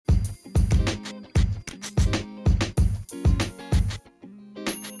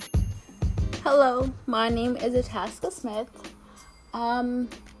Hello, my name is Itasca Smith. I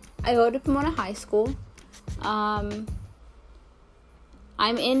go to Pomona High School. I'm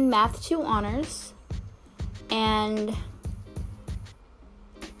in Math 2 Honors, and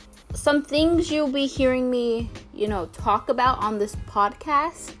some things you'll be hearing me, talk about on this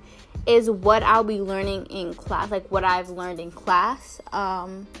podcast is what I'll be learning in class, like what I've learned in class.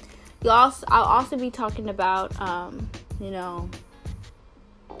 I'll also be talking about,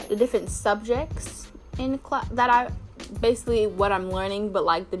 the different subjects in class basically what I'm learning, but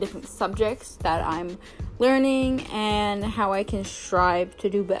like the different subjects that I'm learning and how I can strive to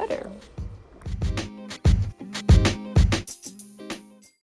do better.